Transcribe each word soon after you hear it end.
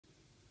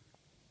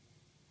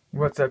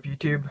What's up,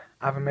 YouTube?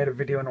 I haven't made a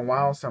video in a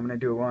while, so I'm going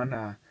to do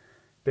one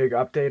big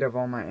update of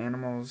all my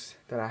animals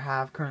that I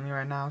have currently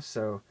right now.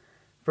 So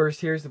first,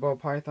 here's the ball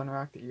python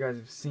rack that you guys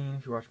have seen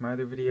if you watch my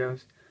other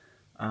videos.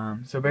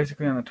 So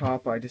basically on the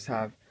top I just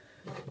have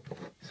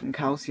some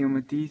calcium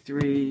with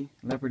D3,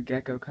 leopard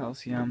gecko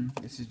calcium.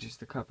 This is just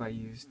the cup I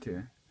use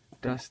to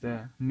dust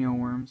the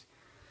mealworms.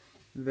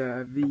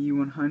 The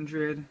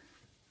VE100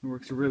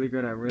 works really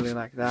good, I really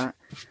like that.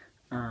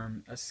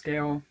 A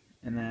scale,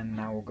 and then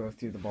now we'll go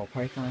through the ball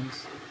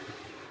pythons.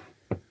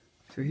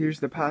 So here's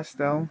the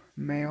pastel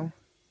male.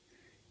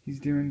 He's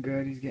doing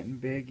good, he's getting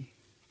big.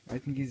 I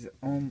think he's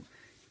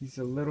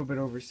a little bit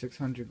over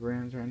 600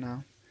 grams right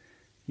now.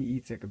 He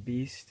eats like a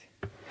beast.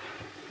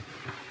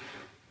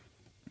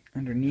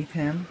 Underneath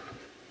him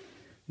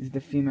is the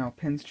female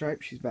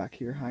pinstripe. She's back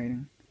here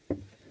hiding.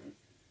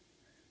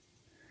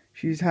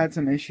 She's had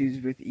some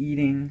issues with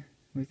eating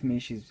with me.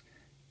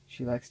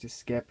 She likes to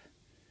skip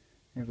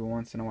every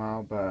once in a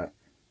while, but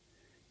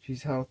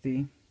she's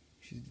healthy.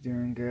 She's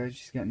doing good.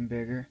 She's getting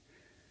bigger.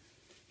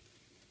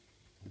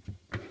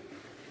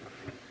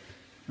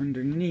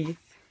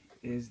 Underneath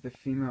is the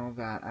female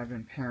that I've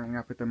been pairing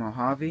up with the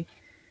Mojave.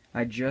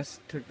 I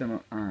just took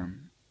the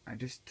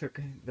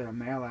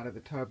male out of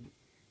the tub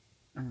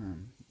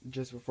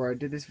just before I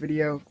did this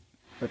video,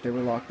 but they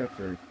were locked up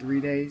for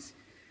 3 days.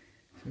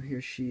 So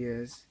here she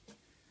is.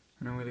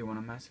 I don't really want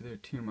to mess with her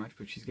too much,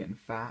 but she's getting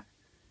fat.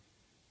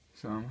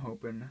 So I'm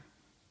hoping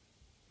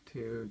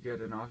to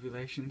get an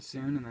ovulation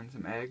soon and then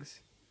some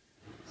eggs.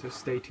 So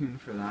stay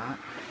tuned for that.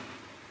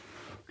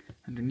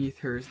 Underneath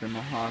her is the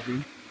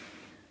Mojave.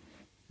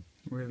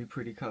 Really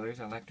pretty colors.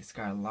 I like this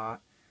guy a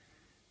lot.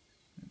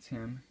 That's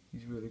him.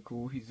 He's really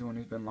cool. He's the one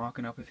who's been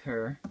locking up with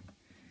her.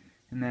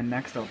 And then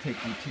next I'll take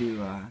you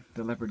to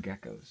the leopard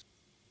geckos.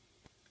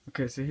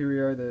 Okay, so here we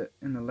are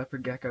in the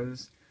leopard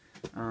geckos.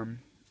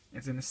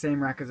 It's in the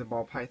same rack as the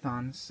ball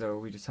pythons, so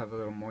we just have a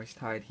little moist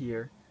hide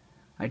here.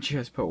 I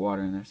just put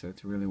water in there, so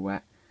it's really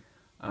wet.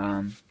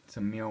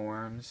 Some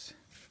mealworms,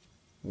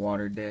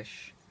 water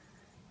dish,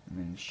 and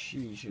then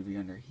she should be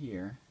under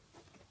here.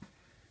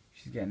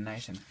 She's getting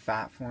nice and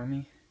fat for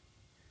me.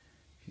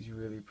 She's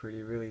really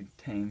pretty, really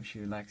tame.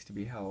 She likes to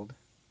be held.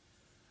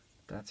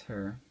 That's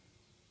her.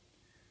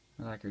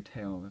 I like her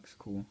tail, it looks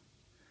cool.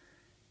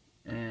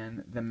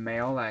 And the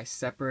male I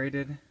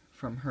separated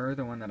from her,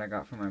 the one that I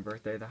got for my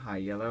birthday, the high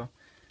yellow,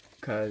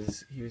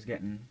 because he was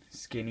getting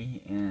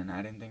skinny and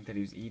I didn't think that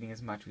he was eating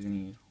as much as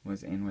he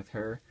was in with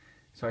her.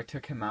 So I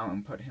took him out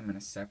and put him in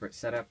a separate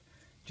setup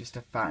just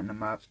to fatten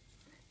him up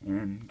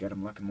and get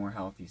him looking more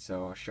healthy.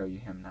 So I'll show you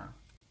him now.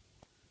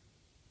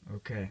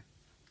 Okay,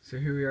 so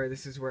here we are.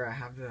 This is where I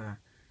have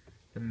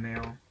the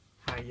male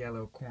high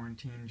yellow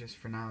quarantine just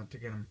for now to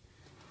get him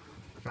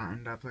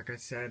fattened up, like I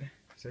said.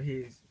 So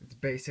it's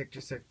basic,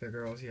 just like the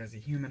girls. He has a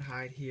human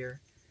hide here.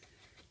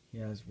 He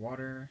has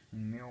water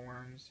and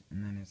mealworms,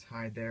 and then his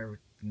hide there with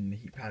the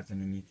heat pads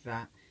underneath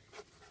that.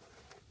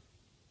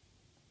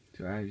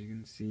 So as you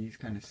can see, he's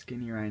kind of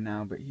skinny right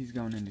now, but he's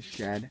going into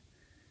shed.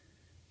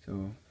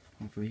 So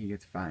hopefully he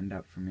gets fattened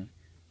up for me.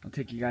 I'll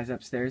take you guys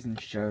upstairs and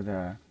show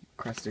the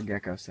crested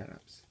gecko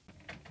setups.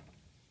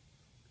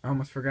 I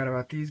almost forgot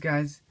about these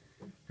guys.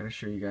 Gotta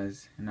show you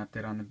guys an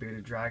update on the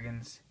bearded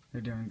dragons.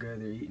 They're doing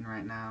good. They're eating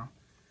right now.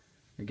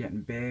 They're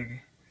getting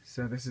big.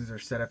 So this is their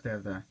setup. They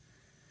have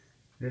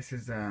this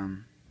is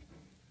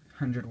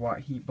 100-watt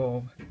heat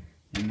bulb,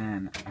 and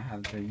then I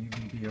have the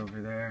UVB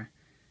over there.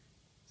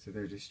 So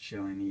they're just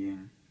chilling,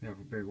 eating. They have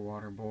a big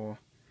water bowl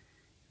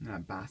and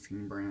that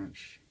basking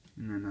branch,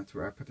 and then that's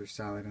where I put their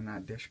salad in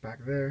that dish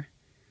back there.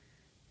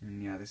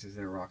 And yeah, this is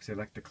their rocks. They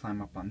like to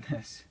climb up on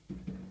this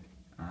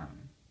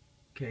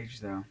cage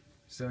though.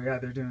 So yeah,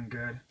 they're doing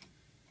good.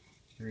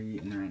 They're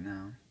eating right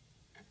now.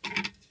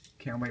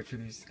 Can't wait for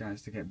these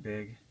guys to get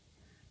big.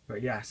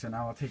 But yeah, so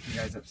now I'll take you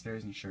guys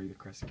upstairs and show you the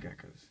crested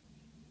geckos.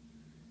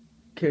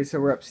 Okay, so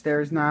we're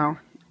upstairs now.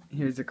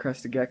 Here's the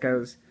crested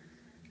geckos.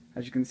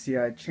 As you can see,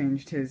 I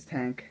changed his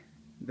tank.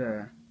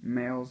 The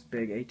male's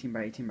big 18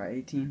 by 18 by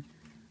 18.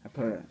 I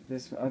put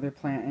this other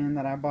plant in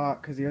that I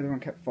bought because the other one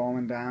kept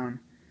falling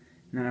down.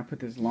 And then I put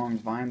this long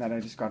vine that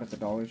I just got at the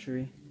Dollar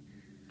Tree.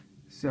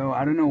 So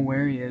I don't know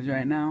where he is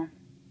right now.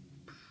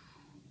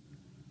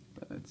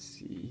 But let's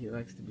see, he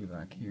likes to be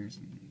back here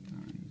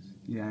sometimes.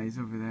 Yeah, he's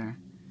over there.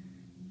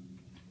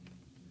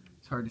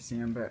 It's hard to see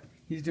him, but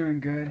he's doing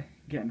good,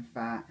 getting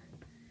fat.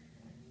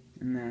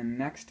 And then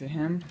next to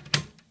him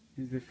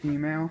is the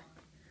female.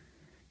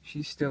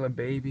 She's still a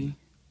baby,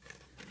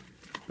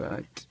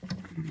 but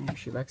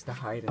she likes to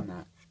hide in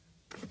that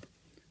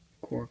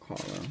cork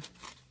hollow.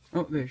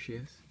 Oh, there she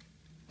is.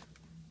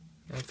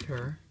 That's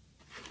her.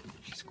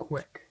 She's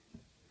quick.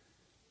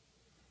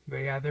 But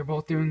yeah, they're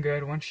both doing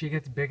good. Once she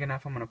gets big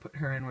enough, I'm going to put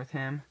her in with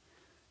him.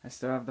 I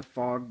still have the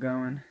fog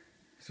going.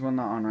 It's well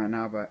not on right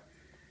now, but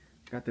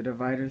got the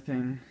divider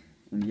thing.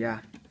 And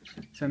yeah.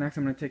 So next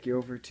I'm going to take you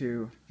over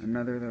to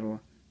another little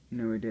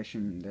new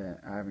addition that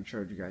I haven't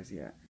showed you guys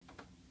yet.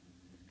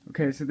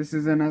 Okay, so this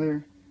is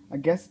another, I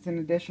guess it's an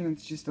addition.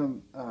 It's just a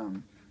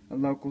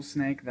local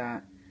snake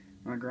that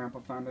my grandpa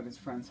found at his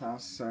friend's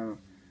house, so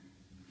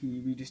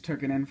we just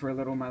took it in for a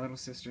little. My little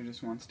sister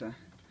just wants to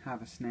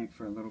have a snake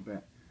for a little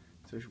bit,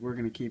 so we're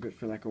gonna keep it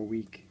for like a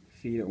week,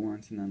 feed it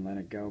once, and then let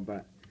it go.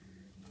 But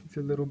it's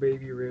a little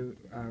baby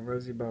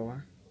rosy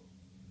boa.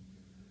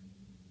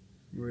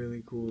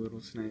 Really cool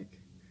little snake.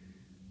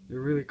 They're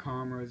really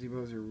calm. Rosy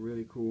boas are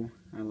really cool.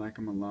 I like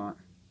them a lot.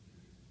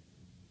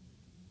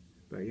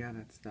 But yeah,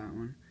 that's that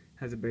one.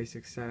 Has a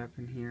basic setup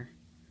in here.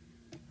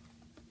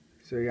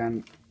 So yeah,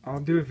 I'll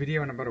do a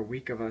video in about a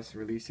week of us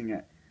releasing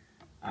it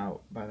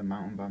out by the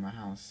mountain by my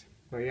house.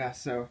 But yeah,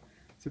 so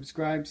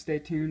subscribe, stay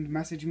tuned,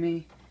 message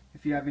me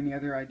if you have any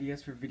other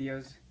ideas for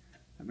videos.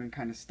 I've been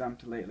kind of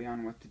stumped lately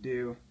on what to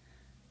do,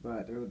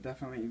 but there will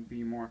definitely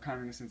be more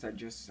coming since I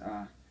just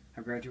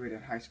I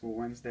graduated high school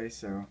Wednesday,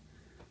 so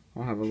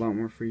I'll have a lot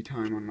more free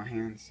time on my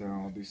hands, so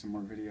I'll do some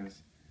more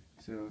videos.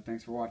 So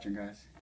thanks for watching, guys.